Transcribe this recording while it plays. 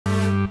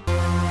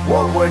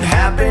What would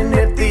happen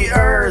if the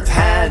Earth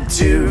had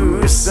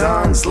two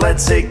suns?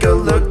 Let's take a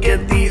look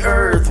at the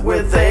Earth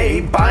with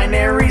a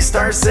binary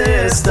star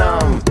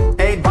system.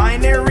 A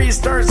binary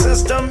star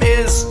system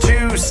is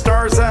two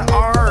stars that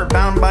are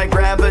bound by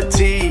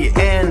gravity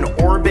and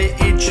orbit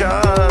each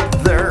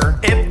other.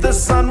 If the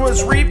sun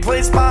was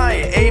replaced by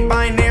a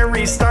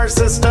binary star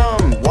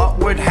system, what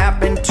would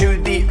happen to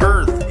the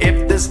Earth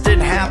if this did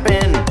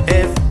happen?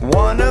 If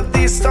one of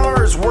these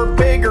stars were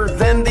bigger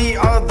than the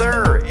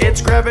other,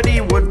 its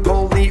gravity would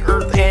pull the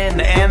Earth in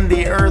and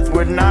the Earth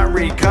would not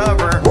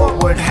recover.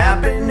 What would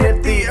happen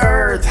if the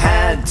Earth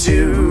had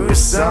two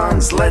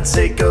suns? Let's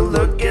take a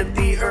look at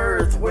the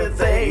Earth with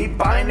a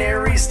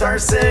binary star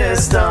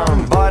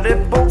system. But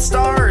if both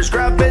stars'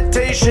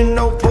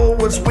 gravitational pull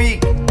was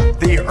weak,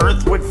 the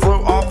Earth would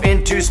float off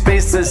into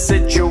space. The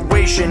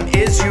situation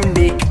is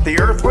unique. The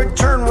Earth would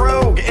turn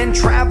rogue and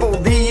travel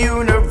the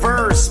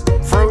universe,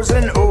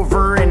 frozen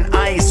over in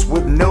ice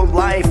with no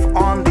life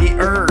on the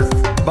Earth.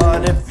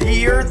 But if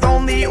the Earth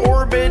only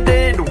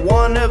orbited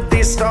one of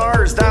these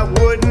stars, that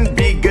wouldn't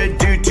be good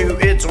due to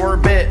its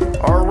orbit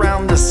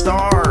around the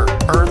star.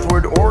 Earth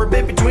would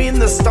orbit between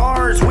the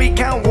stars. We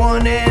count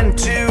 1 and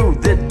 2.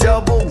 The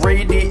double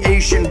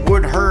radiation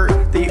would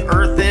hurt the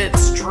Earth,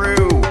 it's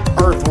true.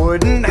 Earth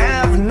wouldn't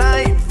have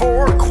night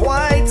for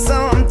quite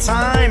some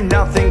time.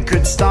 Nothing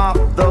could stop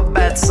the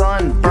bad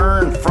sun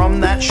burn from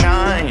that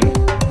shine.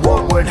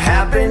 What would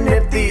happen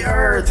if the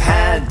Earth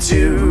had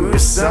two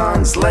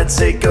suns? Let's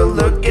take a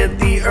look at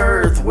the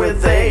Earth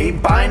with a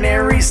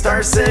binary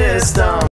star system.